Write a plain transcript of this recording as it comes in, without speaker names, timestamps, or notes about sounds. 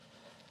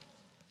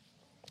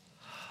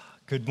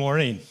Good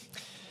morning.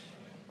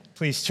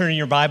 Please turn in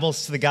your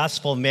Bibles to the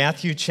Gospel of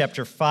Matthew,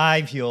 chapter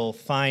 5. You'll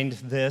find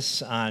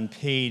this on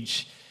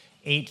page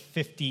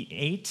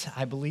 858,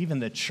 I believe,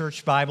 in the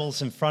church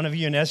Bibles in front of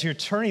you. And as you're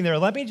turning there,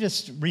 let me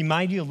just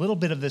remind you a little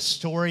bit of the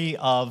story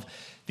of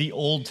the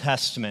Old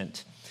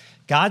Testament.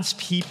 God's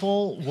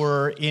people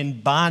were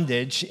in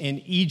bondage in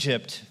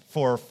Egypt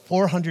for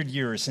 400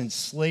 years in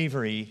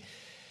slavery.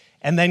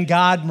 And then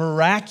God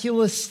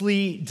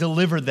miraculously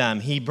delivered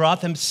them. He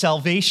brought them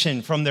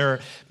salvation from their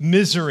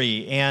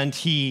misery, and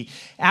he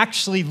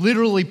actually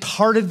literally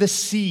parted the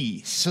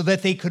sea so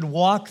that they could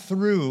walk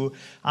through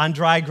on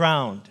dry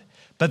ground.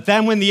 But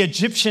then when the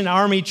Egyptian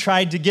army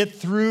tried to get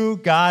through,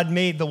 God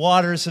made the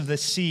waters of the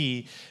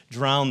sea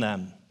drown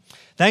them.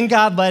 Then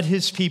God led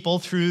his people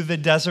through the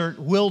desert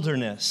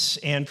wilderness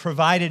and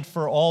provided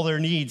for all their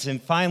needs. And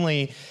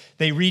finally,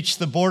 they reached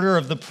the border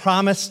of the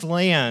promised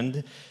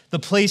land, the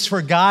place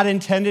where God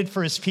intended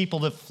for his people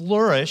to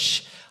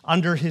flourish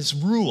under his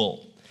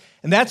rule.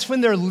 And that's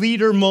when their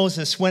leader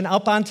Moses went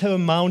up onto a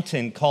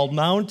mountain called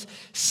Mount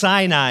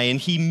Sinai, and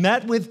he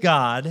met with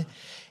God,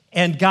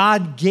 and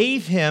God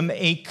gave him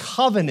a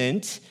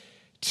covenant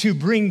to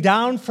bring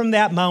down from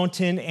that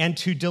mountain and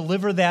to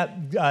deliver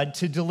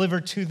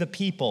to the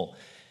people.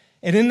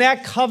 And in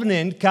that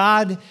covenant,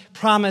 God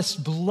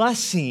promised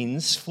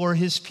blessings for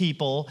his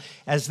people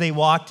as they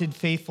walked in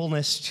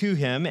faithfulness to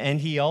him,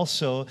 and he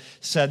also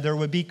said there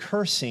would be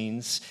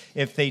cursings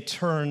if they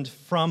turned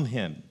from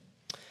him.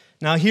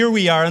 Now here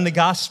we are in the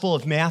Gospel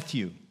of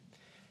Matthew.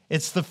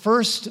 It's the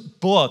first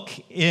book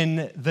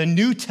in the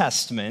New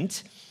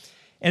Testament,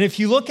 and if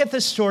you look at the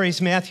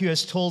stories Matthew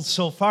has told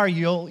so far,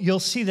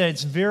 you'll see that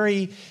it's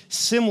very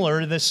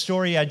similar to the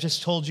story I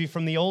just told you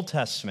from the Old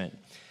Testament.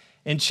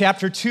 In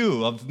chapter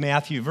 2 of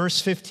Matthew,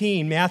 verse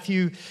 15,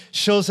 Matthew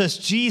shows us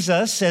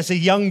Jesus as a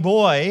young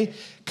boy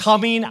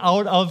coming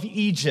out of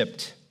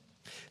Egypt.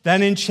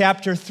 Then in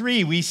chapter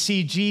 3, we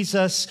see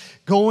Jesus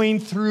going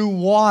through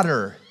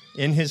water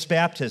in his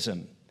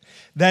baptism.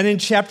 Then in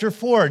chapter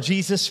 4,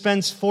 Jesus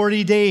spends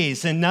 40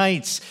 days and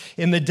nights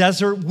in the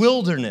desert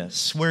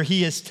wilderness where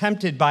he is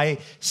tempted by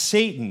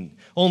Satan.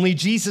 Only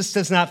Jesus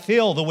does not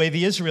fail the way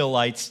the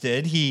Israelites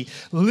did. He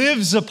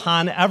lives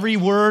upon every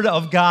word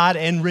of God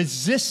and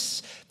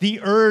resists the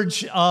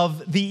urge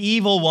of the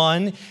evil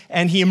one,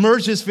 and he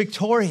emerges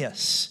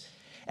victorious.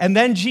 And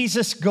then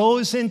Jesus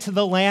goes into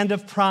the land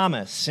of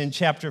promise in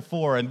chapter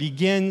 4 and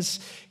begins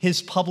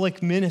his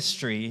public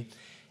ministry.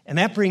 And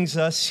that brings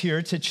us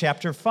here to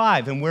chapter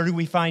 5. And where do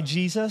we find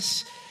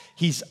Jesus?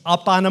 He's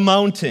up on a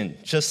mountain,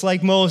 just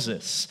like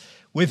Moses,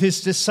 with his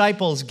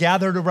disciples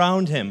gathered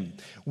around him,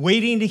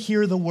 waiting to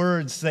hear the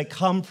words that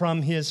come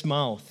from his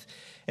mouth.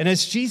 And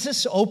as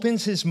Jesus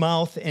opens his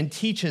mouth and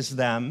teaches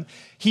them,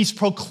 he's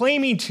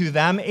proclaiming to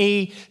them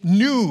a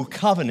new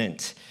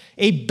covenant,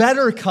 a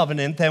better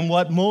covenant than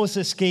what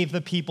Moses gave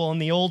the people in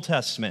the Old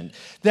Testament.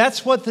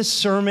 That's what the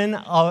Sermon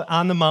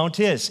on the Mount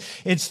is.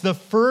 It's the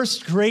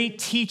first great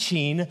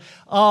teaching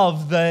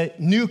of the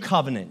new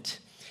covenant.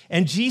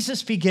 And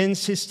Jesus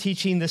begins his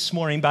teaching this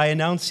morning by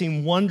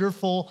announcing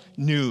wonderful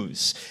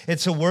news.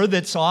 It's a word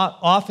that's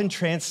often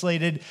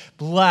translated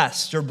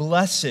blessed or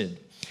blessed.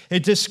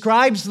 It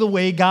describes the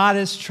way God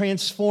is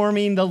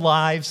transforming the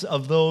lives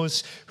of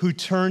those who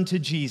turn to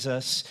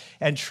Jesus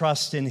and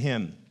trust in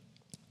him.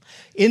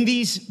 In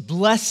these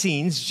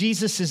blessings,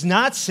 Jesus is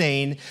not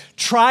saying,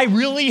 try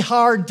really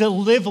hard to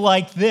live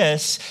like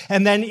this,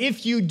 and then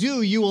if you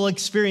do, you will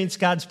experience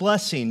God's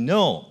blessing.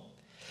 No.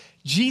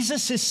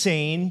 Jesus is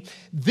saying,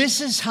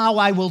 this is how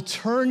I will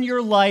turn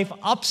your life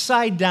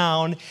upside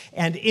down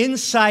and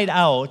inside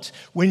out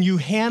when you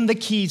hand the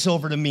keys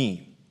over to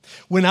me.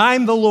 When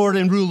I'm the Lord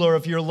and ruler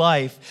of your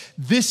life,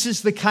 this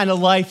is the kind of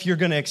life you're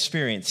going to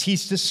experience.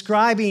 He's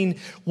describing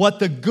what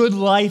the good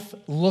life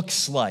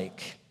looks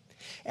like.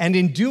 And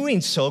in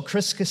doing so,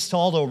 Chris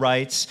Castaldo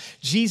writes,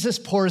 Jesus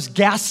pours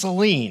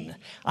gasoline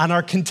on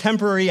our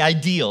contemporary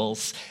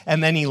ideals,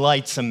 and then he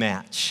lights a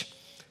match.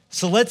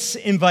 So let's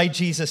invite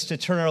Jesus to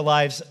turn our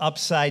lives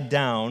upside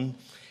down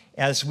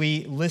as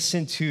we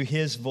listen to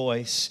his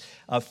voice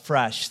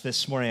afresh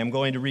this morning. I'm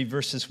going to read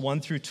verses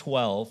 1 through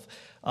 12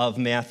 of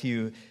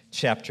Matthew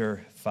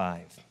chapter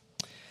 5.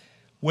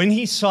 When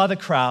he saw the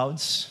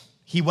crowds,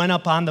 he went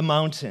up on the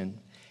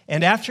mountain,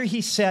 and after he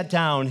sat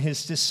down,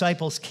 his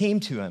disciples came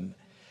to him.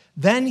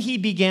 Then he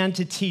began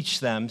to teach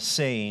them,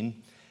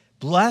 saying,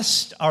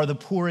 "Blessed are the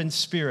poor in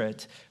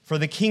spirit, for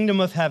the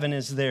kingdom of heaven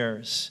is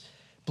theirs.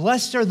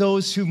 Blessed are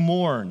those who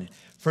mourn,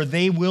 for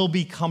they will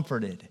be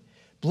comforted.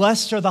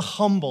 Blessed are the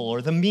humble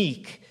or the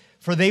meek,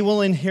 for they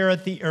will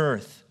inherit the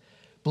earth.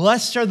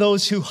 Blessed are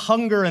those who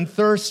hunger and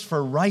thirst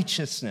for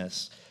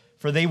righteousness,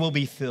 for they will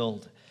be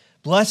filled.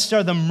 Blessed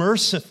are the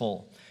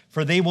merciful,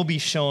 for they will be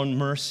shown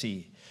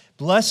mercy.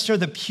 Blessed are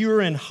the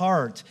pure in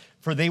heart,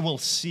 for they will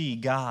see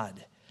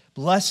God.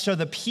 Blessed are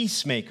the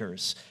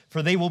peacemakers,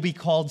 for they will be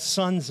called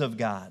sons of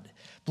God.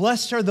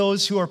 Blessed are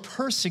those who are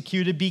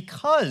persecuted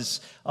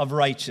because of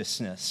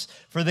righteousness,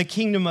 for the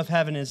kingdom of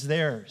heaven is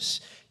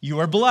theirs. You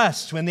are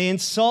blessed when they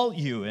insult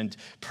you and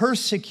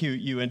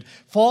persecute you and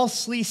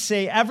falsely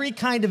say every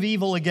kind of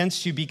evil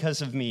against you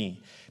because of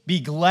me. Be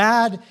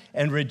glad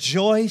and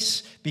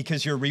rejoice,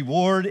 because your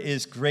reward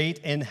is great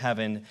in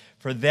heaven,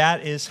 for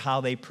that is how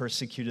they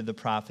persecuted the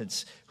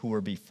prophets who were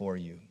before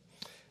you.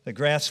 The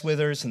grass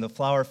withers and the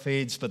flower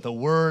fades, but the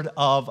word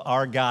of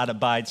our God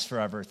abides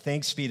forever.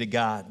 Thanks be to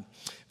God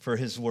for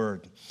his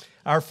word.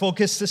 Our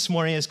focus this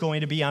morning is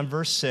going to be on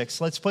verse 6.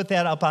 Let's put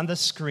that up on the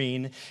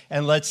screen,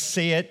 and let's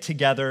say it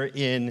together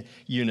in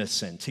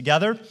unison.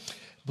 Together,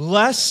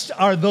 blessed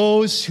are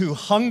those who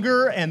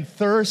hunger and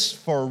thirst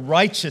for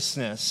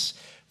righteousness,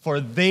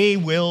 for they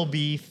will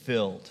be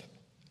filled.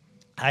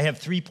 I have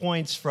 3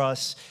 points for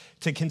us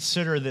to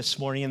consider this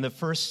morning, and the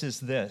first is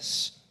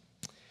this: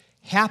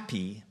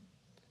 happy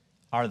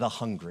are the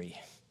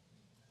hungry.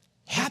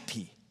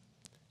 Happy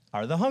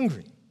are the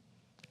hungry.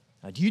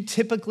 Now, do you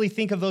typically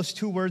think of those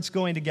two words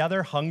going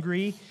together,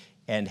 hungry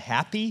and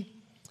happy?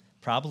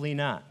 Probably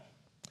not.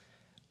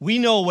 We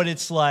know what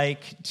it's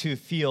like to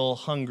feel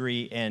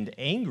hungry and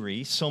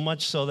angry, so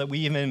much so that we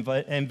even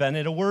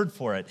invented a word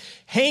for it,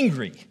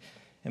 hangry.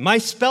 And my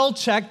spell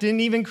check didn't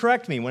even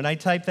correct me when I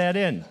typed that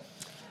in.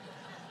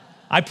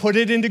 I put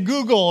it into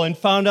Google and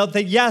found out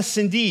that yes,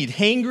 indeed,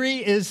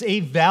 hangry is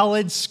a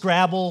valid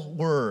Scrabble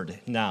word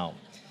now.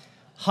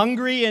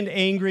 Hungry and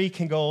angry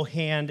can go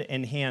hand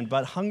in hand,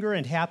 but hunger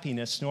and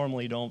happiness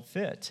normally don't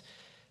fit.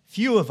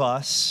 Few of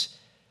us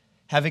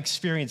have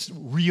experienced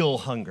real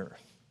hunger.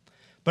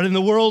 But in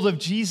the world of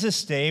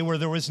Jesus' day, where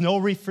there was no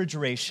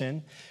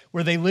refrigeration,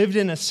 where they lived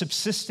in a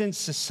subsistence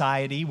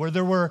society, where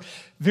there were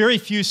very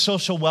few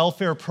social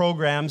welfare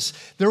programs,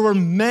 there were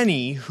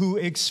many who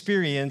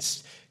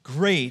experienced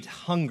great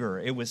hunger.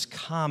 It was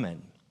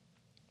common.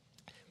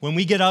 When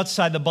we get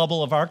outside the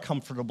bubble of our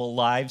comfortable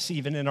lives,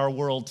 even in our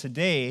world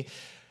today,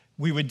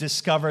 we would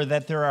discover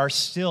that there are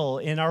still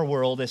in our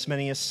world as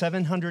many as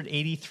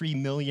 783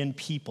 million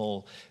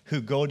people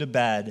who go to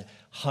bed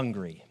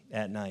hungry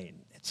at night.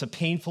 It's a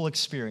painful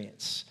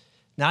experience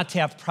not to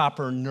have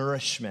proper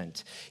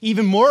nourishment.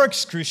 Even more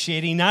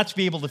excruciating, not to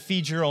be able to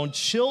feed your own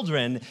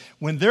children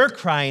when they're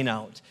crying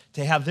out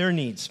to have their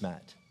needs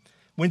met.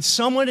 When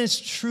someone is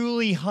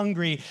truly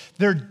hungry,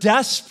 they're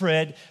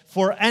desperate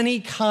for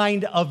any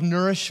kind of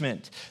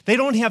nourishment. They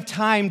don't have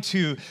time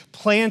to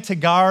plant a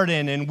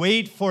garden and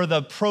wait for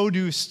the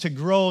produce to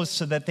grow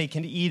so that they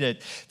can eat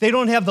it. They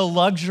don't have the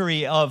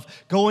luxury of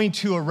going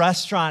to a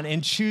restaurant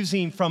and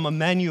choosing from a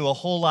menu a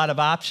whole lot of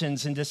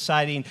options and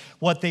deciding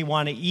what they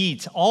want to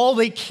eat. All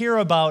they care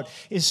about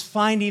is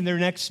finding their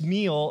next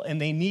meal, and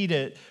they need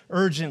it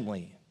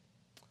urgently.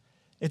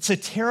 It's a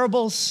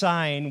terrible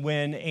sign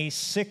when a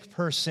sick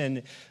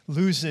person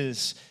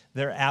loses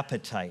their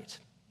appetite.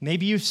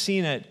 Maybe you've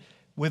seen it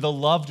with a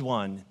loved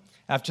one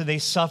after they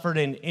suffered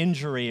an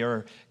injury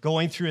or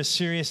going through a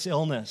serious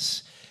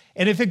illness.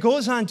 And if it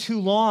goes on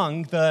too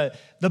long, the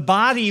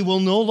body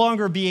will no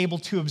longer be able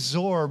to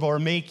absorb or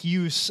make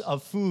use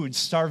of food.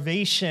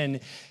 Starvation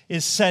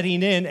is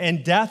setting in,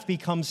 and death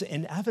becomes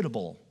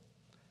inevitable.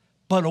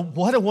 But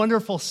what a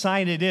wonderful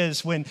sign it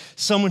is when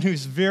someone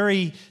who's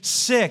very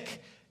sick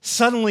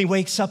suddenly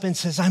wakes up and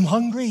says, I'm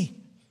hungry.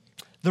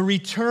 The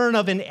return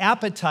of an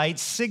appetite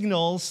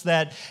signals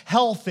that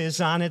health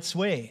is on its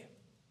way.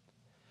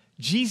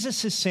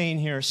 Jesus is saying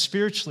here,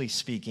 spiritually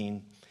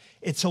speaking,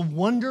 it's a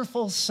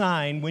wonderful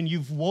sign when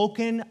you've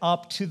woken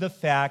up to the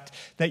fact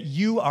that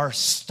you are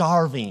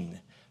starving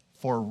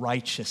for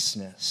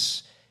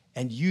righteousness.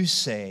 And you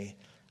say,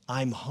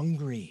 I'm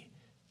hungry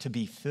to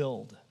be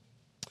filled.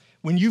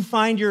 When you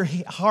find your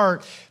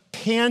heart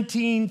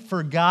panting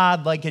for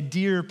God like a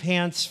deer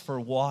pants for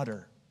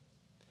water.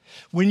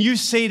 When you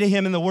say to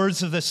him in the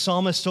words of the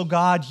psalmist, oh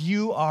God,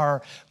 you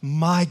are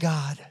my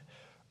God.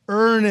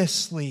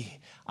 Earnestly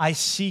I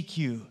seek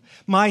you.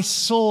 My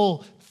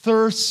soul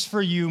thirsts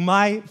for you.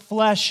 My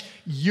flesh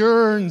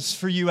yearns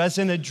for you as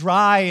in a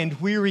dry and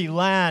weary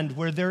land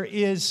where there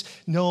is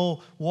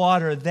no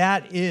water.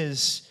 That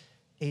is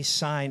a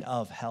sign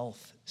of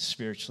health,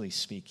 spiritually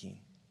speaking.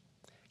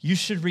 You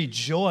should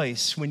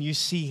rejoice when you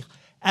see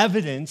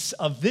evidence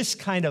of this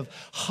kind of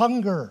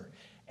hunger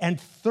and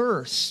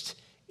thirst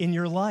in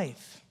your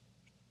life.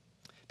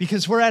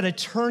 Because we're at a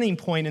turning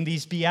point in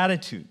these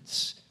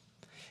Beatitudes.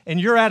 And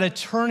you're at a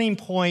turning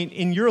point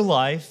in your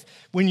life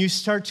when you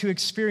start to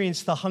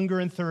experience the hunger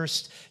and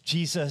thirst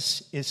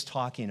Jesus is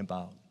talking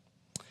about.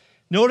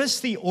 Notice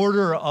the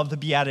order of the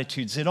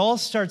Beatitudes. It all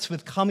starts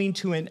with coming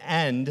to an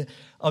end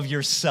of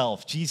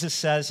yourself. Jesus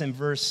says in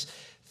verse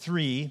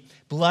 3,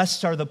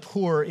 blessed are the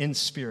poor in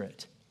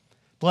spirit.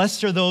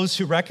 Blessed are those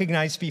who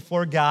recognize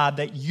before God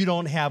that you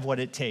don't have what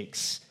it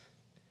takes.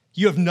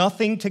 You have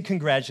nothing to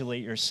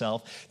congratulate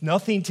yourself,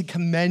 nothing to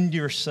commend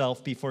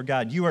yourself before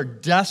God. You are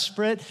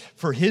desperate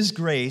for his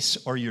grace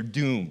or you're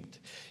doomed.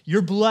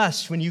 You're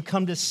blessed when you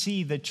come to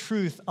see the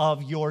truth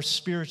of your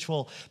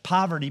spiritual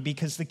poverty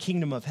because the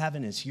kingdom of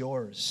heaven is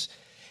yours.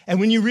 And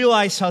when you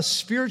realize how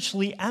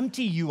spiritually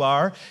empty you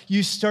are,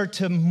 you start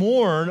to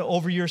mourn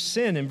over your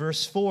sin in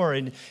verse 4.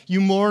 And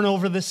you mourn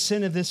over the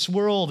sin of this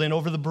world and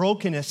over the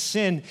brokenness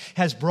sin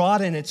has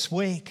brought in its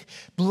wake.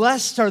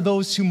 Blessed are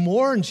those who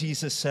mourn,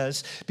 Jesus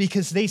says,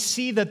 because they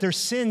see that their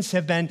sins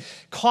have been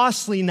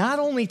costly not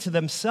only to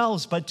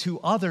themselves, but to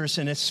others,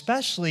 and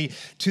especially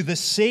to the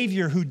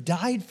Savior who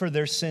died for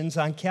their sins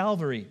on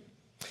Calvary.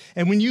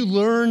 And when you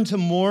learn to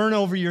mourn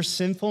over your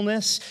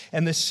sinfulness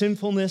and the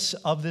sinfulness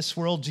of this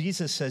world,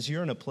 Jesus says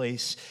you're in a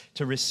place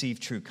to receive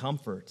true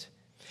comfort.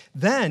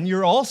 Then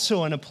you're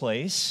also in a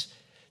place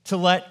to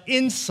let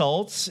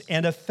insults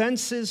and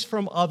offenses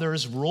from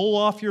others roll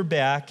off your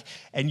back,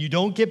 and you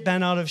don't get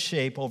bent out of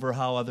shape over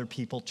how other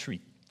people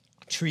treat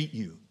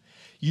you.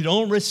 You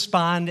don't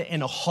respond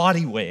in a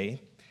haughty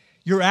way.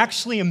 You're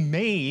actually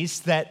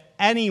amazed that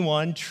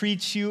anyone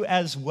treats you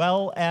as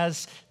well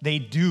as they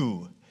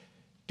do,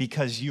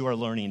 because you are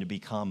learning to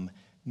become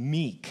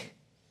meek.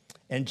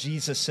 And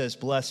Jesus says,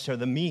 blessed are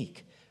the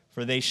meek,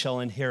 for they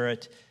shall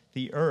inherit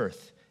the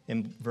earth,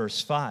 in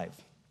verse 5.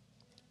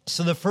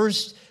 So the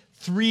first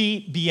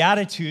 3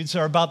 Beatitudes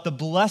are about the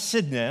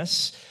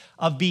blessedness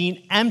of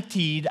being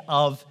emptied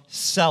of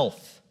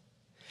self.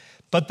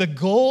 But the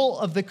goal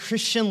of the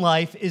Christian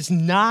life is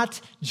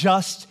not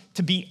just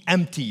to be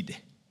emptied.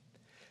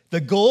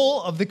 The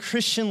goal of the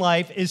Christian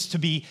life is to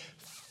be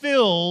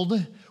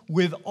filled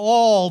with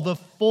all the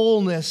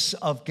fullness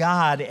of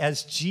God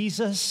as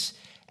Jesus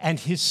and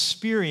his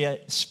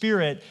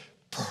Spirit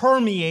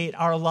permeate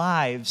our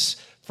lives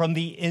from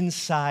the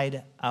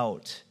inside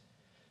out.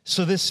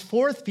 So this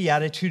 4th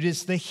beatitude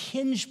is the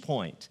hinge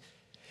point.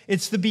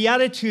 It's the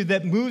beatitude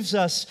that moves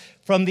us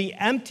from the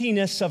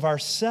emptiness of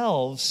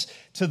ourselves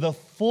to the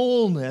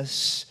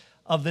fullness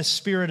of the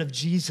Spirit of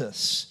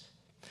Jesus.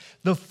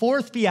 The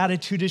 4th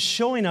beatitude is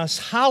showing us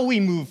how we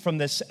move from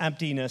this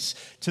emptiness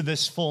to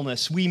this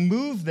fullness. We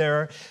move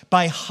there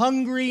by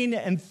hungering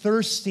and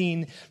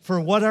thirsting for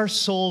what our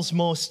souls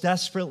most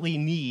desperately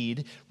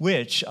need,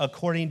 which,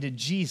 according to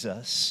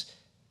Jesus,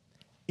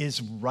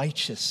 is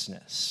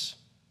righteousness.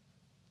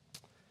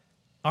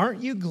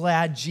 Aren't you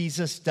glad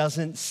Jesus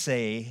doesn't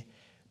say,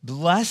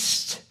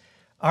 blessed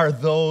are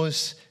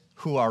those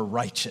who are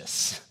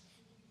righteous?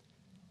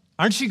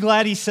 Aren't you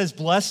glad he says,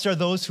 blessed are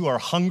those who are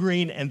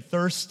hungering and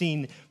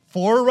thirsting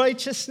for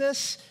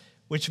righteousness?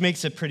 Which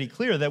makes it pretty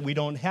clear that we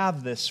don't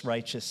have this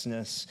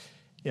righteousness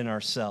in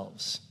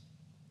ourselves.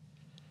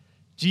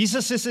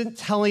 Jesus isn't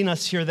telling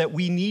us here that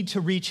we need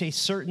to reach a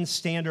certain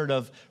standard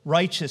of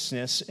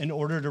righteousness in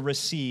order to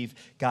receive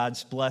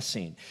God's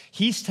blessing.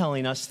 He's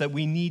telling us that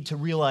we need to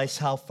realize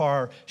how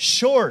far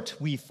short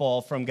we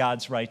fall from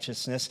God's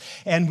righteousness,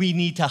 and we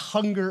need to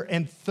hunger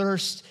and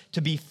thirst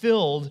to be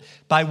filled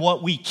by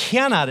what we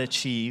cannot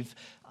achieve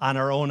on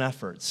our own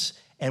efforts.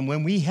 And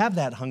when we have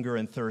that hunger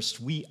and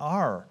thirst, we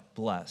are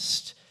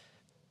blessed.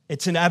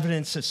 It's an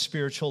evidence of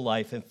spiritual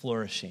life and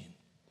flourishing.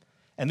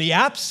 And the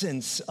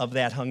absence of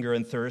that hunger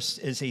and thirst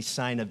is a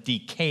sign of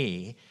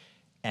decay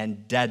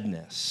and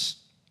deadness.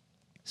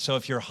 So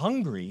if you're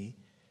hungry,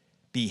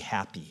 be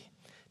happy,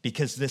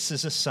 because this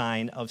is a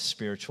sign of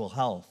spiritual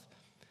health.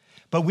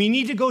 But we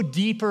need to go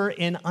deeper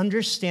in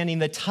understanding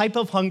the type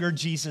of hunger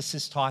Jesus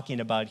is talking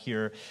about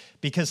here,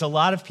 because a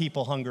lot of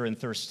people hunger and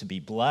thirst to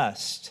be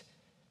blessed.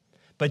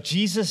 But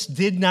Jesus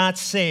did not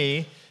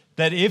say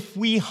that if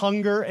we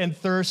hunger and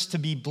thirst to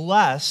be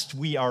blessed,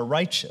 we are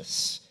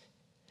righteous.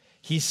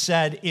 He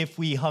said, if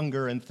we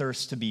hunger and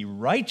thirst to be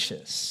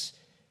righteous,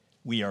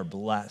 we are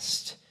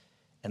blessed.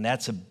 And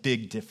that's a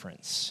big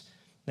difference.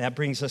 That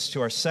brings us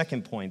to our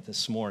second point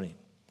this morning.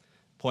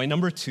 Point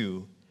number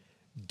 2,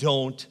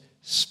 don't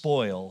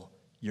spoil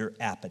your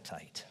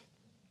appetite.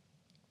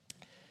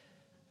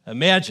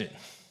 Imagine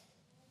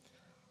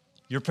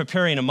you're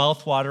preparing a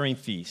mouth-watering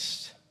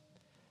feast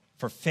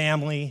for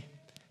family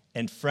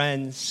and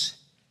friends.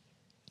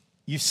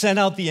 You've sent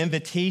out the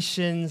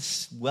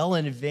invitations well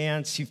in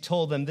advance. You've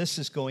told them this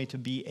is going to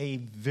be a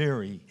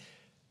very,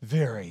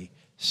 very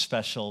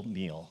special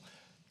meal.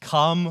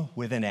 Come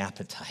with an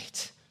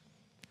appetite.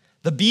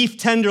 The beef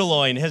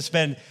tenderloin has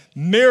been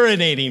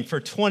marinating for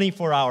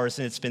 24 hours,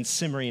 and it's been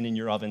simmering in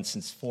your oven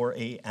since 4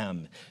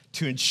 a.m.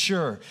 to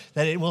ensure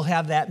that it will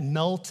have that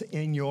melt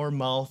in your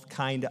mouth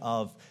kind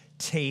of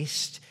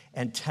taste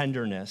and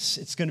tenderness.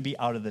 It's going to be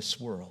out of this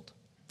world.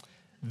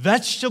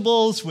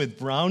 Vegetables with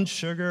brown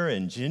sugar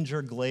and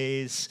ginger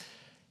glaze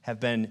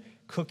have been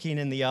cooking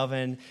in the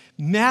oven.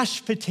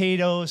 Mashed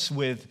potatoes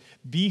with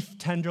beef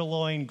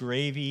tenderloin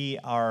gravy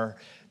are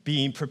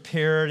being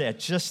prepared at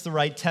just the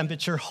right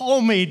temperature.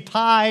 Homemade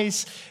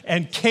pies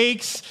and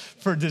cakes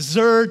for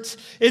dessert.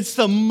 It's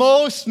the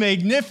most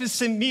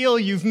magnificent meal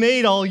you've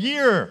made all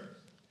year.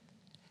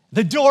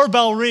 The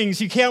doorbell rings.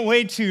 You can't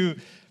wait to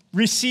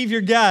receive your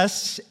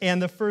guests,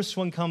 and the first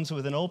one comes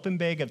with an open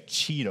bag of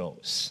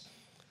Cheetos.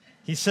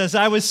 He says,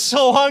 I was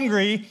so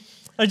hungry,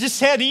 I just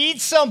had to eat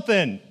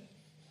something.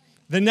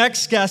 The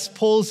next guest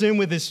pulls in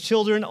with his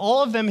children.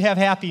 All of them have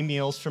Happy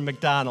Meals from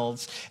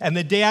McDonald's, and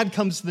the dad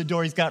comes to the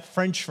door. He's got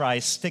French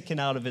fries sticking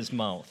out of his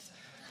mouth.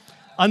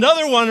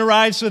 Another one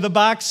arrives with a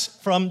box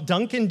from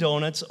Dunkin'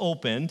 Donuts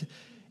opened,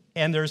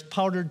 and there's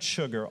powdered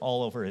sugar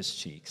all over his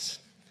cheeks.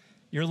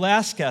 Your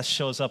last guest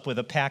shows up with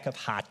a pack of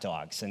hot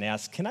dogs and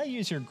asks, "Can I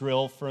use your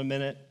grill for a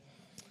minute?"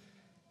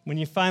 When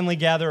you finally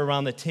gather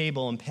around the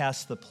table and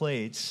pass the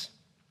plates,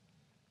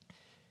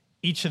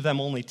 each of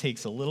them only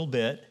takes a little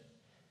bit,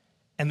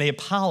 and they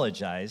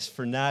apologize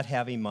for not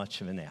having much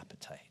of an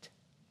appetite.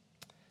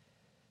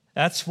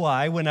 That's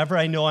why whenever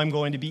I know I'm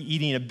going to be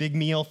eating a big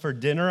meal for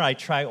dinner, I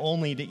try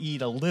only to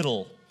eat a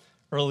little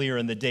earlier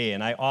in the day,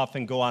 and I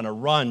often go on a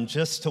run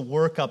just to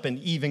work up an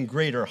even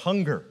greater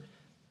hunger.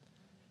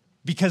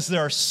 Because there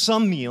are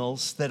some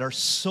meals that are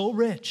so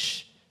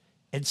rich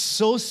and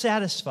so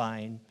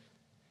satisfying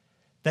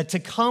that to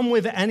come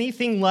with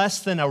anything less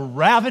than a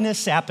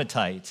ravenous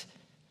appetite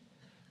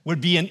would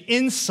be an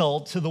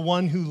insult to the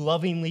one who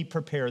lovingly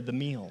prepared the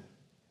meal.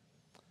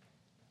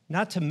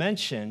 Not to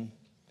mention,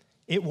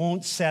 it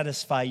won't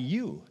satisfy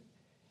you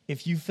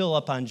if you fill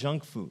up on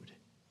junk food.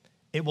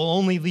 It will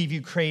only leave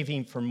you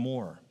craving for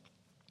more.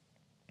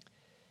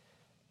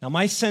 Now,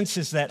 my sense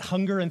is that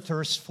hunger and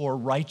thirst for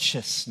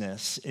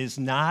righteousness is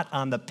not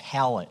on the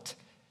palate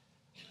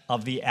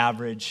of the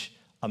average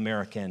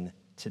American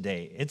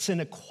today. It's an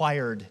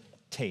acquired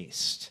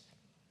taste.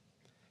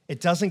 It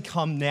doesn't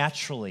come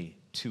naturally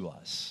to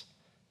us.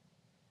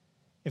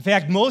 In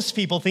fact, most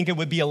people think it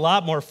would be a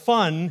lot more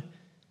fun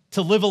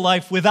to live a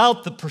life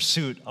without the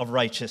pursuit of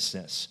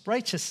righteousness.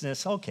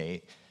 Righteousness,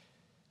 okay,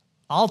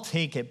 I'll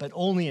take it, but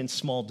only in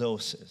small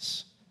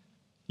doses.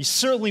 You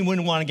certainly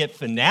wouldn't want to get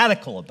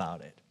fanatical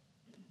about it.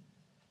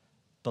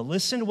 But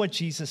listen to what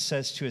Jesus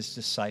says to his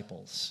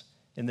disciples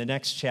in the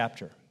next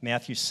chapter,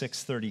 Matthew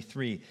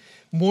 6:33.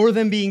 More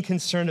than being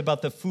concerned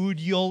about the food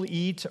you'll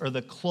eat or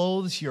the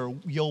clothes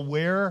you'll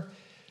wear,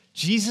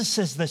 Jesus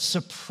says the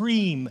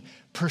supreme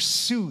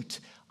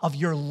pursuit of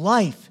your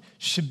life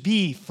should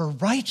be for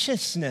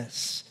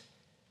righteousness.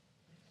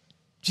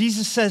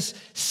 Jesus says,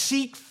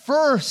 seek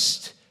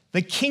first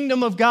the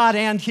kingdom of God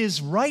and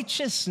his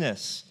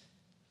righteousness,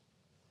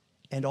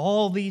 and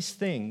all these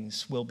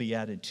things will be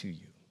added to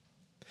you.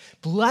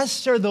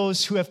 Blessed are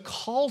those who have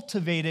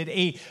cultivated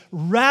a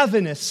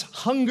ravenous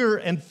hunger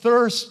and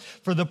thirst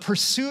for the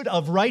pursuit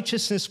of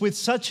righteousness with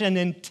such an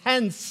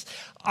intense,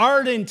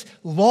 ardent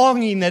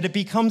longing that it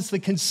becomes the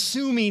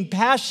consuming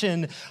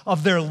passion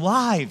of their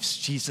lives,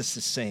 Jesus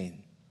is saying.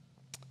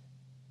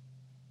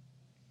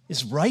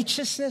 Is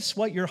righteousness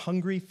what you're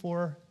hungry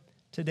for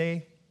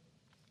today?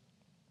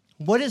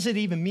 What does it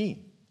even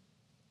mean?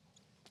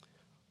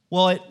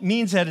 Well, it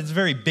means at its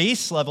very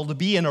base level to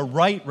be in a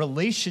right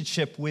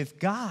relationship with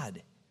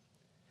God,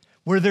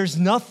 where there's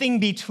nothing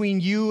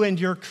between you and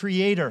your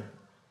Creator,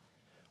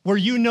 where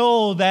you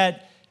know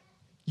that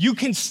you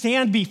can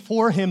stand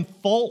before him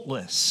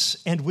faultless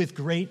and with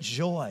great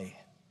joy.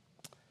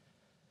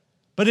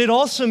 But it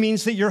also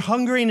means that you're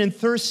hungering and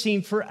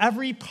thirsting for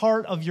every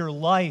part of your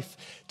life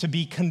to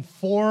be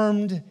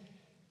conformed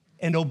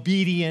and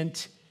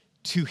obedient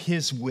to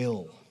his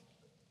will.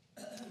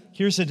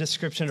 Here's a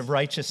description of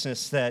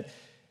righteousness that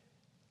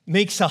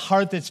makes a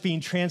heart that's being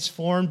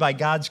transformed by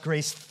God's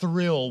grace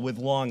thrill with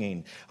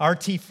longing.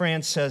 R.T.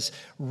 France says,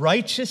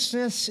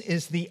 righteousness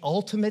is the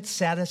ultimate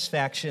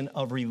satisfaction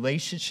of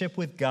relationship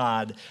with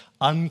God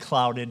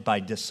unclouded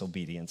by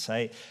disobedience.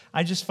 I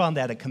just found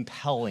that a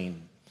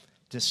compelling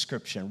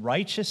description.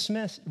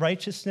 Righteousness,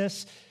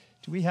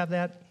 do we have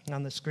that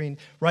on the screen?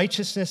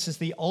 Righteousness is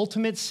the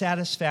ultimate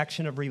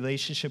satisfaction of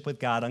relationship with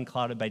God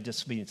unclouded by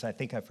disobedience. I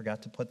think I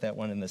forgot to put that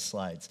one in the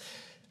slides.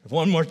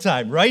 One more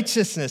time.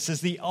 Righteousness is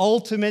the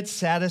ultimate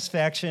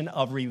satisfaction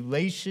of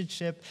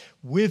relationship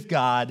with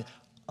God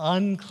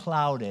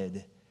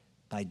unclouded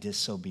by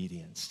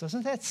disobedience.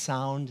 Doesn't that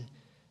sound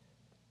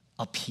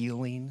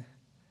appealing,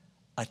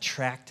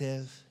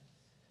 attractive,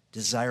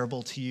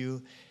 desirable to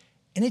you?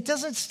 And it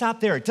doesn't stop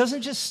there. It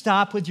doesn't just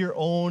stop with your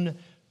own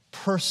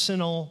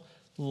personal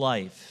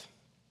life.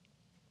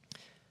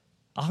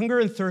 A hunger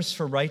and thirst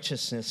for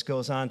righteousness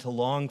goes on to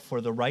long for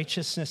the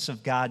righteousness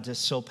of God to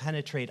so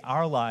penetrate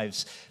our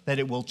lives that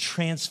it will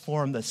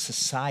transform the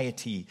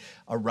society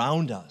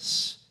around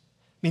us.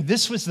 I mean,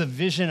 this was the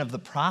vision of the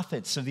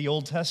prophets of the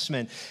Old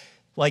Testament.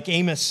 Like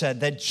Amos said,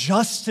 that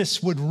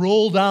justice would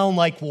roll down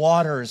like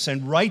waters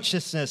and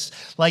righteousness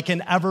like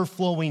an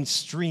ever-flowing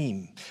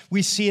stream.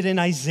 We see it in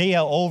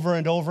Isaiah over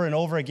and over and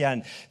over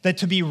again, that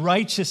to be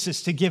righteous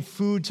is to give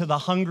food to the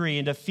hungry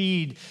and to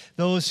feed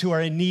those who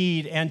are in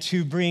need and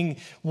to bring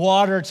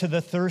water to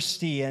the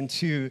thirsty and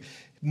to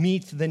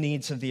meet the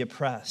needs of the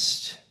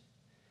oppressed.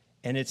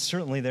 And it's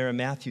certainly there in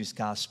Matthew's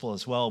gospel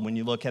as well. When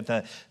you look at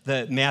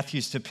the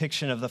Matthew's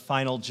depiction of the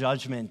final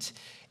judgment,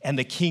 and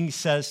the king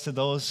says to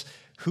those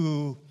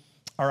who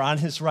are on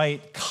his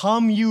right,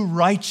 come you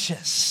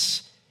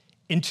righteous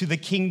into the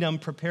kingdom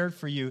prepared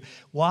for you.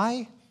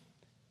 Why?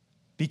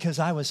 Because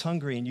I was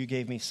hungry and you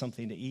gave me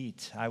something to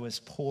eat. I was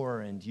poor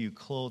and you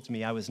clothed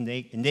me. I was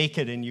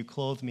naked and you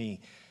clothed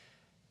me.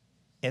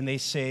 And they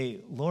say,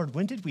 Lord,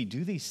 when did we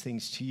do these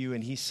things to you?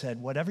 And he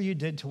said, whatever you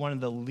did to one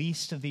of the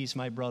least of these,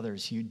 my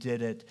brothers, you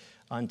did it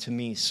unto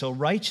me. So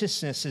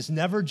righteousness is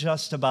never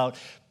just about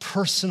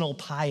personal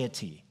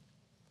piety.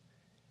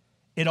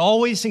 It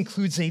always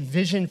includes a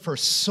vision for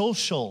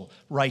social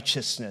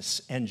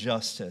righteousness and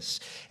justice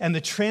and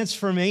the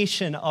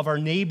transformation of our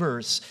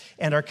neighbors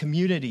and our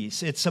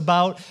communities. It's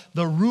about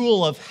the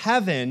rule of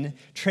heaven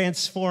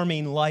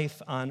transforming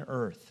life on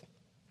earth.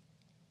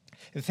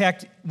 In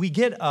fact, we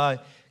get a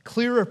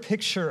clearer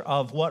picture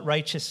of what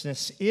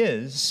righteousness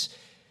is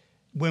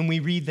when we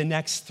read the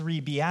next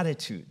three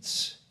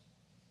Beatitudes.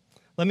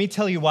 Let me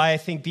tell you why I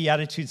think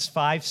Beatitudes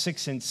 5,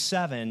 6, and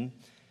 7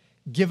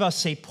 give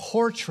us a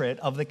portrait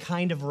of the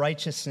kind of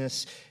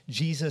righteousness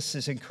Jesus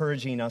is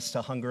encouraging us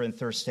to hunger and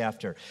thirst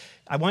after.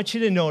 I want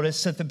you to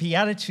notice that the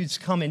Beatitudes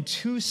come in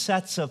two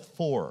sets of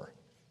 4.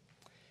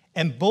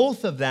 And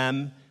both of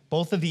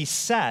these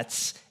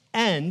sets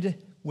end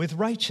with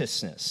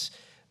righteousness.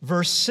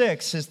 Verse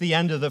 6 is the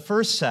end of the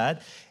first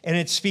set, and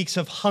it speaks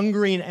of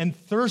hungering and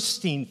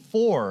thirsting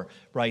for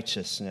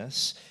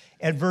righteousness.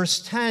 And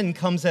verse 10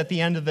 comes at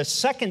the end of the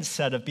second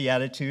set of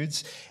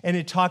Beatitudes, and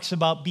it talks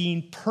about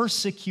being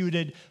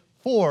persecuted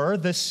for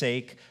the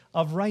sake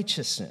of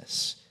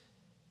righteousness.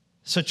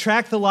 So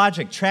track the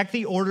logic, track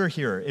the order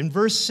here. In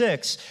verse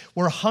 6,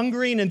 we're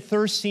hungering and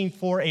thirsting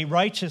for a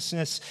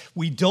righteousness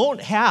we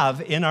don't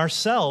have in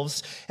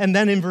ourselves. And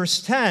then in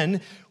verse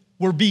 10,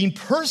 we're being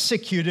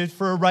persecuted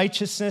for a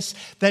righteousness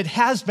that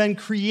has been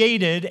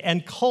created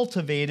and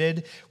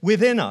cultivated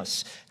within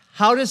us.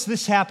 How does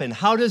this happen?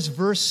 How does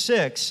verse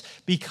 6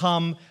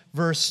 become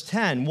verse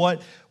 10?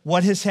 What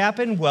has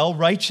happened? Well,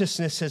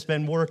 righteousness has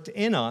been worked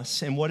in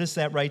us. And what does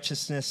that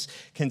righteousness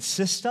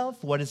consist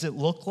of? What does it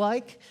look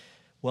like?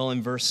 Well,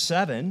 in verse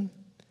 7,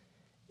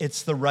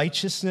 it's the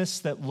righteousness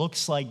that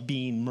looks like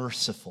being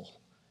merciful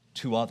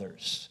to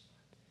others.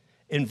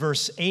 In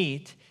verse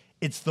 8,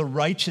 it's the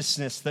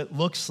righteousness that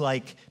looks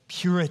like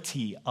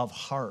purity of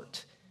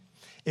heart.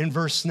 In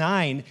verse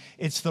 9,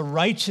 it's the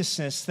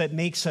righteousness that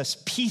makes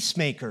us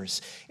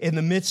peacemakers in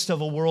the midst of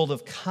a world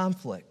of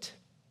conflict.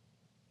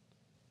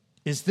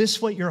 Is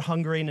this what you're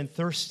hungering and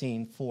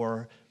thirsting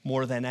for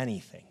more than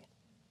anything?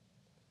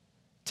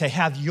 To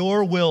have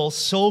your will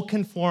so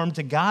conform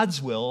to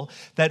God's will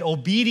that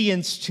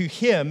obedience to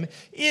Him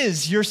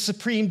is your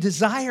supreme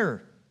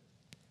desire.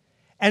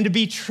 And to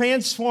be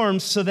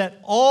transformed so that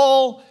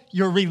all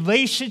your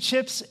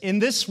relationships in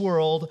this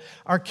world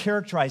are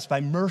characterized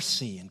by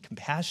mercy and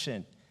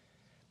compassion,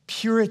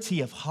 purity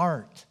of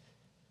heart,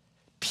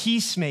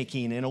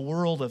 peacemaking in a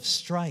world of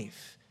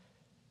strife.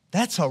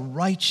 That's a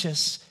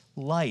righteous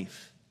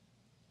life.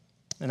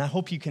 And I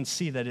hope you can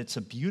see that it's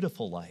a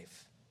beautiful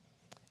life,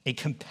 a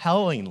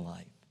compelling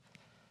life,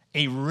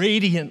 a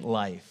radiant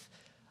life,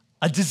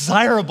 a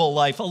desirable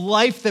life, a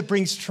life that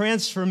brings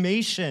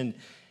transformation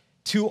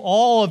to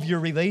all of your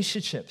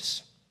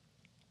relationships.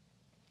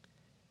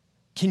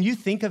 Can you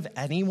think of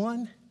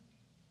anyone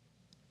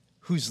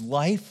whose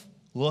life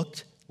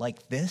looked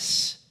like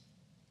this?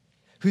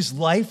 Whose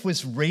life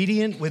was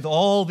radiant with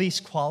all these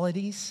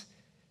qualities?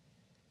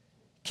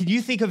 Can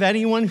you think of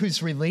anyone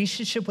whose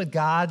relationship with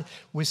God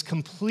was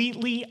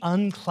completely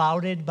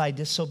unclouded by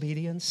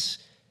disobedience?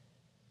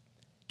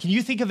 Can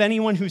you think of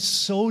anyone who's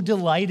so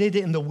delighted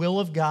in the will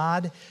of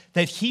God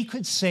that he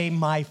could say,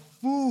 my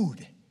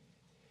food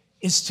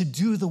is to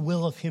do the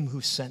will of Him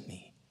who sent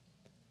me?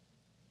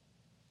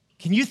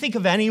 Can you think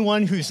of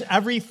anyone whose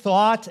every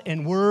thought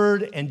and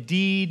word and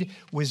deed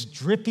was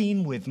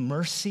dripping with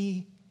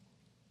mercy,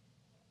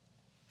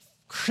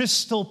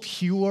 crystal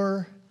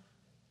pure,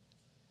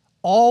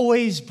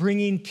 always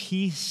bringing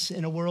peace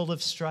in a world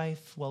of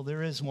strife? Well,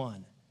 there is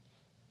one.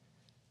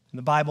 And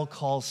the Bible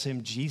calls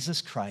Him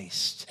Jesus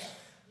Christ,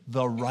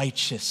 the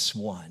righteous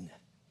one.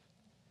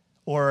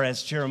 Or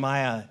as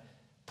Jeremiah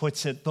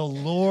puts it, the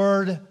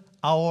Lord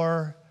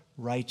our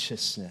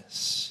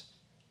righteousness.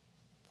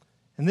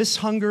 And this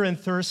hunger and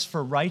thirst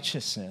for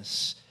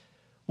righteousness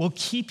will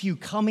keep you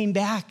coming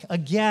back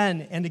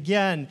again and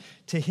again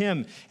to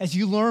Him. As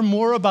you learn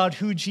more about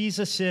who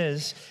Jesus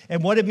is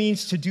and what it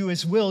means to do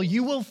His will,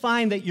 you will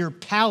find that your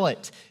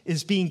palate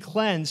is being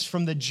cleansed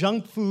from the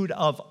junk food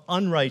of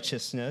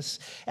unrighteousness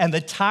and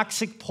the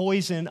toxic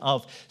poison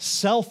of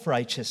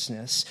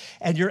self-righteousness,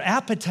 and your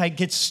appetite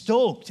gets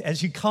stoked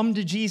as you come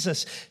to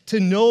Jesus to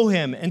know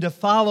Him and to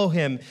follow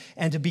Him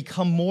and to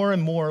become more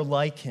and more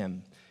like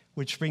Him.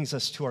 Which brings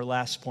us to our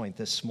last point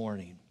this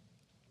morning.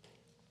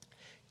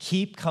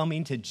 Keep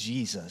coming to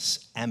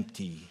Jesus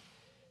empty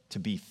to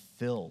be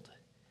filled.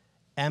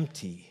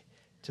 Empty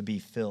to be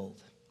filled.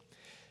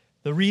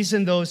 The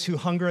reason those who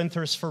hunger and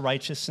thirst for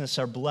righteousness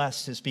are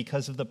blessed is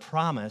because of the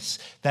promise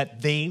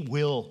that they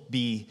will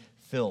be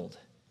filled.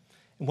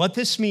 And what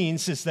this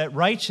means is that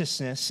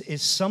righteousness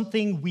is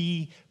something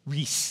we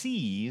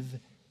receive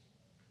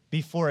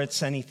before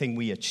it's anything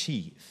we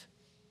achieve.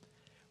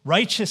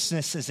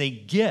 Righteousness is a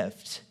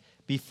gift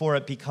before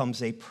it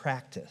becomes a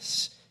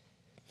practice.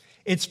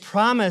 It's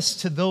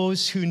promised to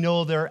those who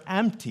know they're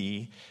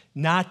empty,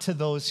 not to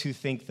those who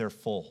think they're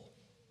full.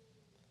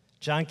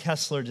 John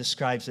Kessler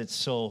describes it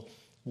so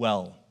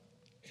well.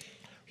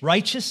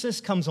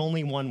 Righteousness comes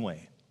only one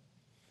way.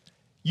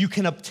 You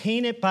can't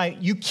obtain it by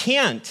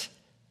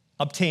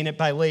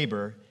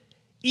labor.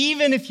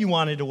 Even if you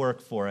wanted to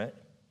work for it,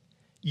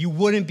 you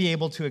wouldn't be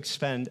able to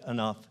expend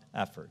enough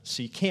effort.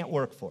 So you can't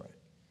work for it.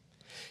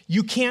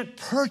 You can't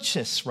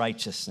purchase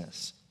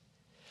righteousness.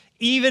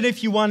 Even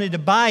if you wanted to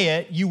buy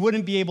it, you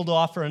wouldn't be able to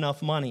offer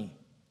enough money.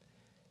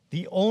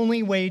 The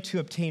only way to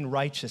obtain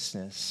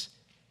righteousness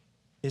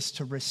is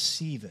to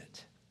receive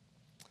it.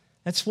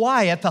 That's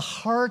why at the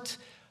heart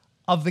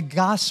of the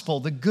gospel,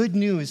 the good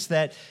news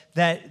that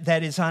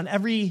is on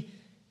every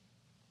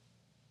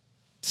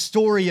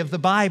story of the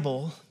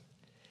Bible,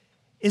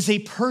 is a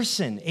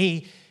person,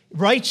 a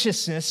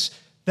righteousness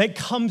that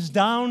comes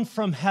down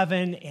from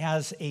heaven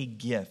as a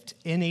gift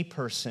in a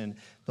person,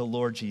 the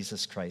Lord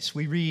Jesus Christ.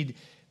 We read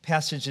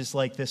passages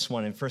like this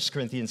one in 1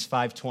 Corinthians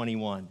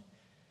 5:21,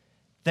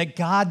 that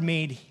God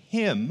made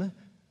him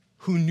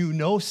who knew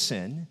no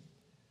sin,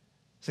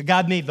 so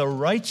God made the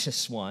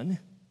righteous one,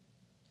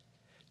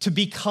 to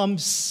become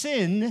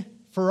sin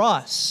for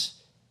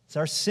us. As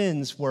our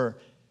sins were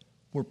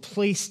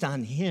placed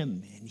on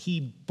him, and he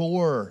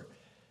bore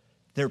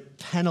their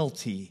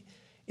penalty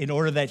in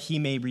order that he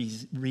may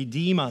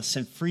redeem us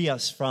and free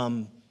us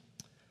from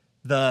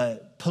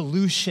the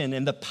pollution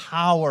and the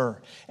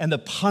power and the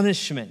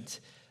punishment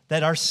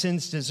that our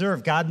sins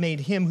deserve. God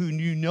made him who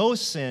knew no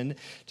sin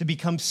to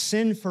become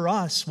sin for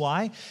us.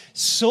 Why?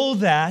 So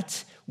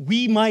that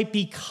we might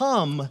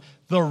become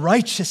the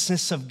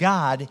righteousness of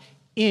God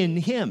in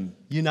him,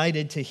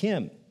 united to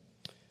him.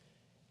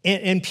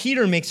 And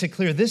Peter makes it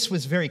clear this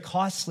was very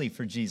costly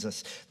for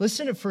Jesus.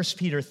 Listen to 1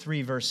 Peter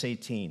 3, verse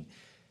 18.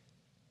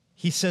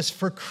 He says,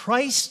 "For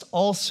Christ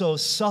also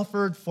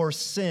suffered for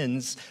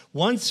sins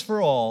once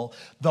for all,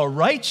 the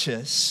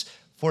righteous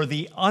for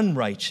the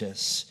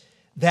unrighteous,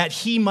 that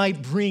he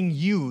might bring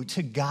you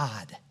to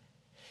God.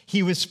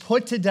 He was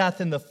put to death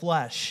in the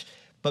flesh,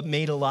 but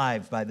made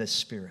alive by the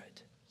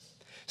Spirit."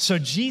 So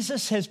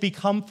Jesus has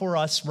become for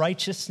us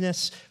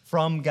righteousness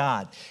from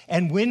God.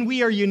 And when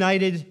we are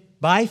united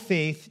by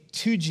faith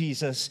to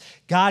Jesus,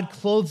 God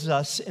clothes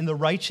us in the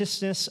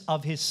righteousness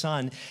of his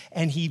Son,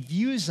 and he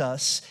views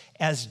us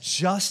as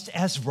just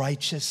as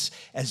righteous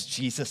as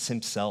Jesus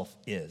himself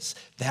is.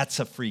 That's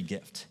a free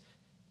gift.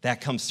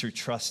 That comes through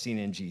trusting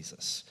in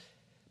Jesus.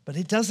 But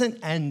it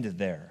doesn't end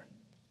there.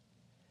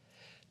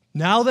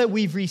 Now that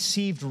we've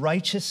received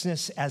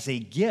righteousness as a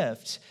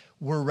gift,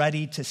 we're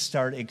ready to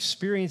start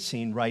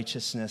experiencing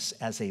righteousness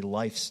as a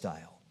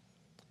lifestyle.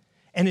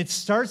 And it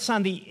starts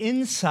on the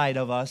inside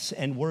of us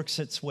and works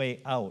its way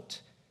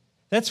out.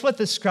 That's what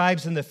the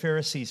scribes and the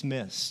Pharisees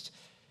missed.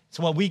 It's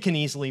what we can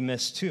easily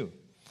miss too.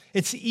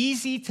 It's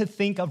easy to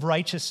think of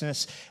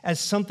righteousness as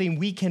something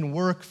we can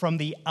work from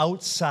the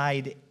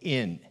outside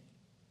in.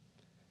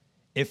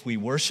 If we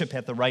worship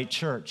at the right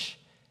church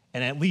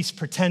and at least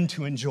pretend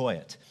to enjoy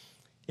it.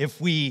 If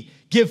we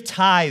give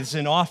tithes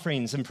and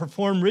offerings and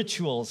perform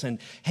rituals and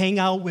hang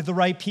out with the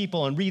right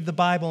people and read the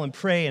Bible and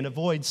pray and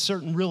avoid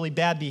certain really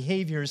bad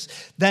behaviors,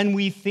 then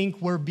we think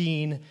we're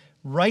being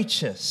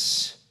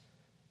righteous.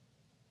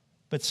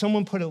 But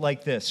someone put it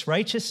like this: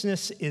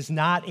 righteousness is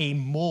not a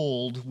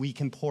mold we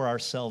can pour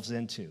ourselves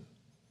into.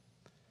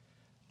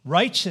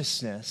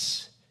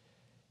 Righteousness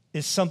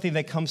is something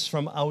that comes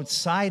from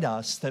outside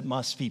us that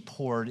must be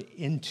poured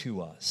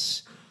into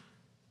us.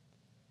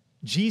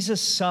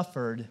 Jesus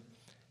suffered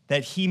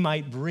that he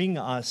might bring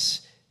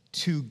us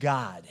to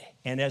God.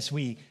 And as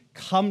we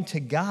come to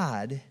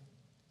God,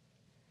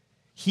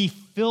 he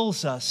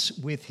fills us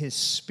with his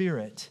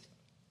Spirit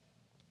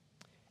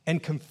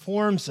and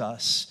conforms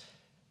us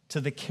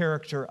to the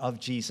character of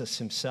Jesus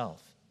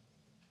himself.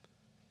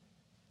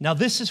 Now,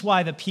 this is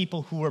why the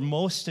people who were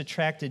most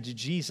attracted to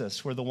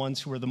Jesus were the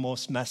ones who were the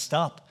most messed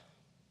up.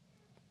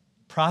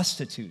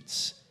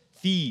 Prostitutes,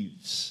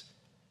 thieves,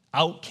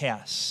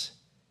 outcasts.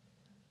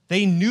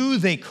 They knew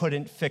they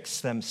couldn't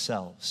fix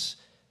themselves.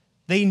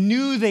 They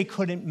knew they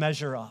couldn't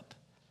measure up.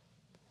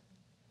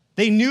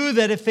 They knew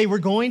that if they were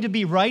going to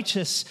be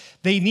righteous,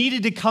 they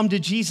needed to come to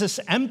Jesus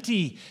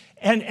empty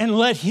and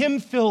let him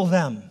fill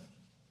them.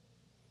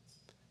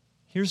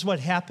 Here's what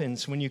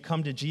happens when you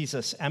come to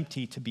Jesus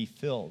empty to be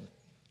filled.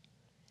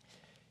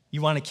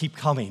 You want to keep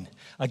coming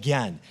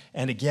again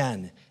and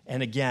again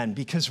and again,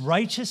 because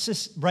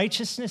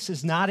righteousness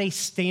is not a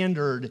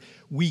standard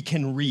we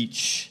can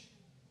reach.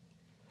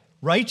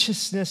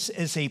 Righteousness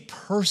is a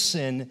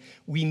person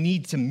we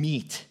need to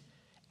meet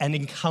and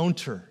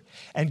encounter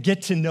and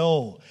get to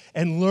know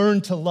and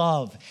learn to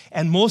love,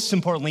 and most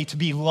importantly, to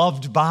be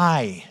loved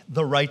by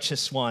the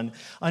righteous one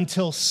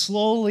until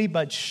slowly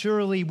but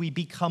surely we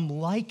become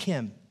like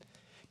him,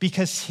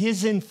 because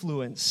his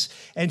influence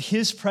and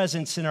his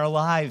presence in our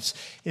lives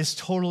is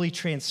totally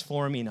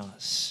transforming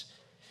us.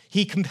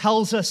 He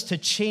compels us to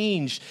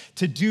change,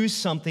 to do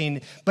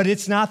something, but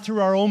it's not through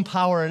our own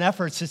power and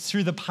efforts. It's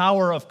through the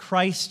power of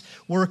Christ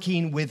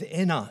working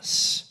within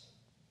us.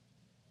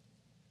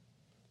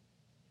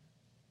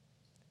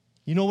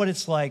 You know what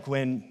it's like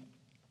when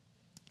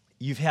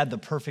you've had the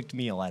perfect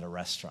meal at a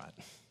restaurant.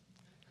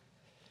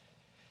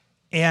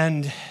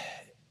 And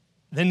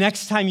the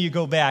next time you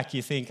go back,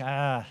 you think,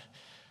 I'm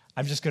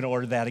just going to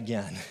order that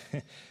again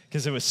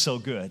because it was so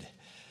good.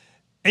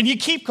 And you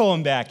keep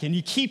going back, and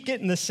you keep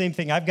getting the same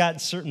thing. I've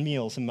got certain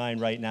meals in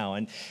mind right now.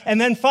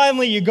 And then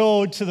finally you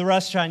go to the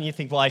restaurant, and you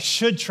think, well, I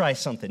should try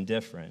something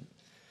different.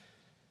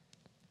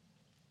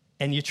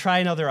 And you try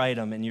another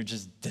item, and you're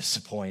just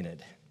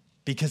disappointed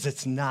because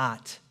it's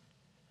not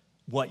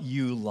what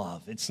you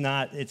love. It's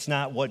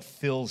not what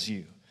fills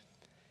you.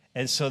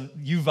 And so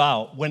you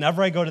vow,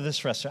 whenever I go to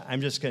this restaurant,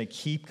 I'm just going to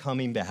keep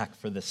coming back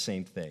for the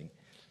same thing.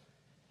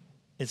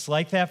 It's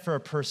like that for a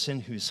person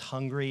who's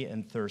hungry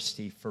and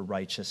thirsty for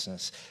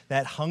righteousness.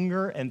 That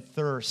hunger and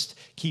thirst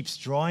keeps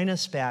drawing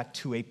us back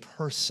to a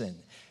person,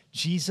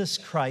 Jesus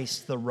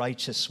Christ, the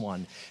righteous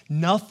one.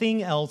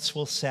 Nothing else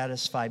will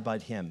satisfy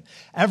but him.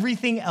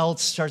 Everything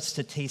else starts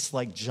to taste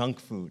like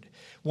junk food.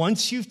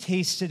 Once you've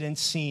tasted and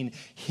seen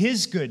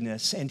his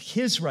goodness and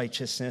his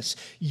righteousness,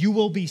 you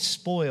will be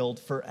spoiled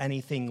for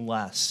anything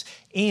less,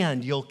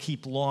 and you'll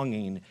keep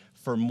longing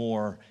for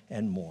more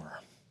and more.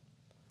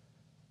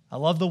 I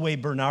love the way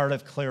Bernard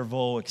of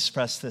Clairvaux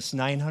expressed this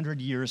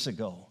 900 years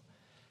ago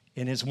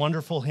in his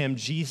wonderful hymn,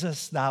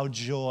 Jesus, Thou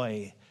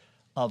Joy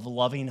of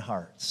Loving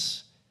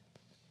Hearts.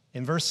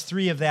 In verse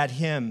 3 of that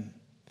hymn,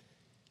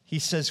 he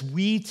says,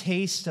 we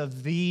taste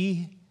of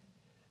thee,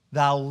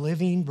 thou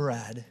living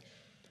bread,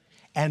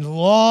 and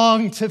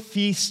long to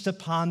feast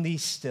upon thee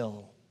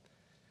still.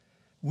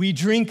 We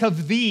drink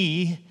of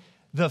thee,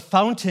 the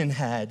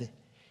fountainhead,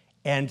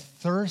 and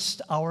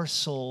thirst our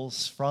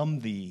souls from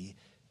thee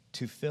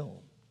to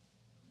fill.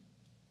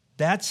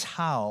 That's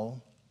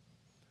how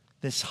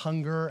this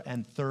hunger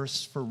and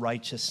thirst for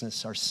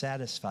righteousness are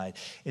satisfied.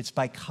 It's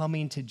by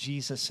coming to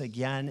Jesus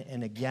again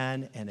and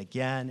again and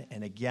again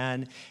and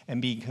again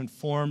and being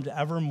conformed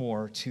ever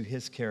more to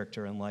his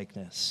character and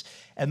likeness.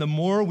 And the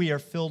more we are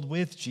filled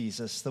with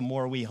Jesus, the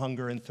more we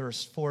hunger and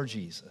thirst for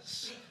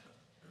Jesus.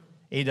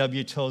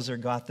 A.W. Tozer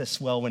got this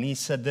well when he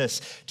said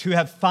this, to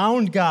have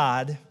found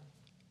God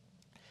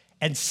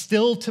and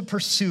still to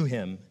pursue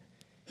him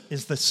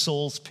is the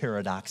soul's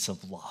paradox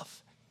of love.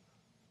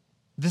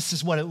 This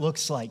is what it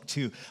looks like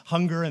to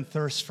hunger and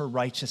thirst for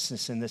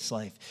righteousness in this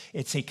life.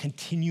 It's a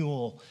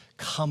continual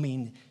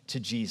coming to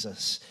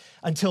Jesus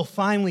until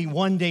finally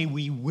one day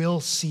we will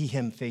see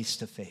him face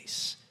to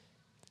face.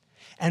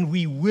 And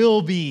we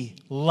will be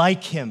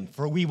like him,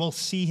 for we will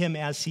see him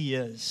as he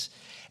is.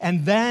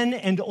 And then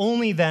and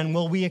only then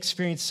will we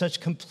experience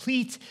such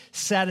complete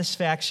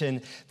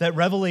satisfaction that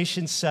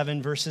Revelation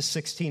 7 verses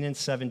 16 and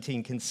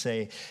 17 can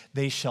say,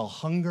 they shall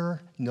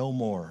hunger no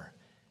more,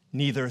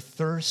 neither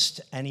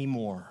thirst any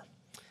more.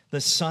 The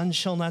sun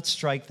shall not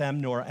strike them,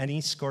 nor any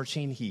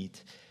scorching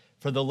heat.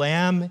 For the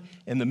Lamb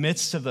in the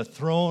midst of the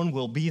throne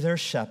will be their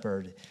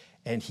shepherd,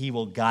 and he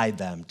will guide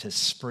them to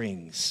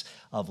springs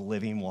of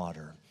living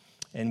water.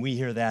 And we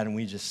hear that and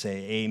we just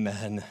say,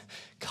 amen,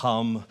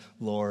 come,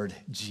 Lord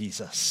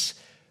Jesus.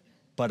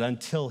 But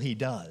until he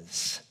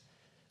does,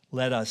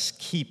 let us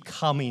keep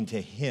coming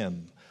to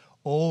him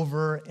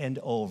over and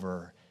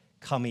over,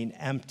 coming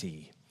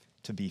empty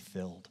to be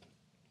filled.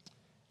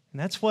 And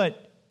that's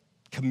what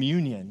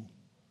communion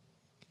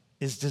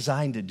is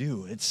designed to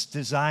do. It's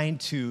designed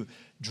to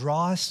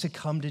draw us to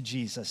come to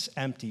Jesus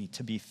empty,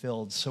 to be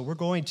filled. So we're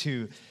going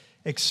to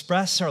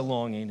express our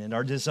longing and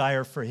our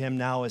desire for him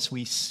now as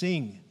we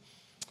sing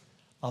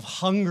of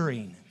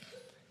hungering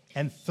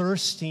and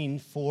thirsting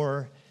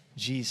for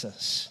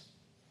Jesus.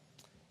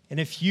 And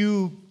if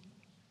you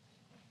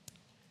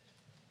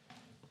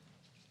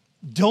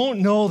don't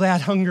know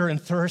that hunger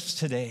and thirst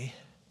today,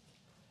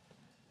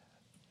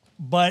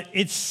 but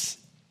it's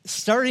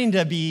starting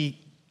to be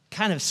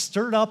kind of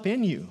stirred up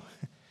in you,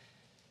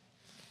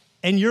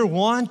 and you're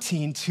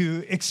wanting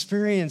to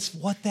experience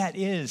what that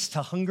is,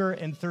 to hunger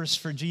and thirst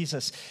for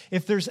Jesus.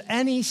 If there's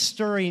any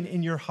stirring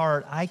in your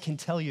heart, I can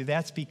tell you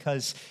that's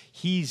because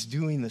he's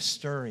doing the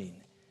stirring.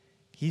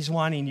 He's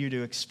wanting you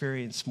to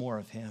experience more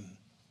of him.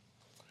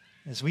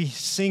 As we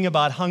sing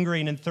about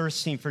hungering and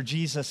thirsting for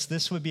Jesus,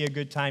 this would be a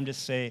good time to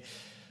say,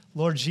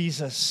 Lord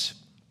Jesus,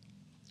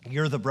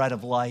 you're the bread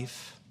of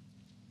life.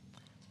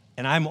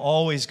 And I'm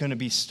always going to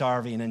be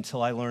starving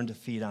until I learn to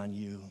feed on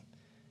you.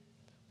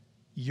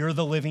 You're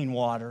the living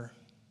water,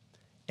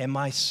 and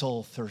my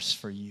soul thirsts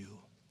for you.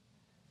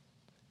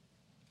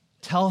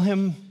 Tell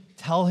him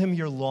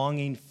you're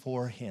longing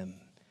for him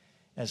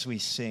as we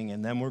sing,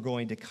 and then we're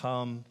going to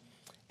come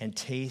and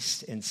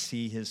taste and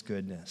see his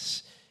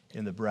goodness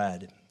in the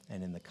bread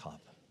and in the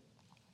cup.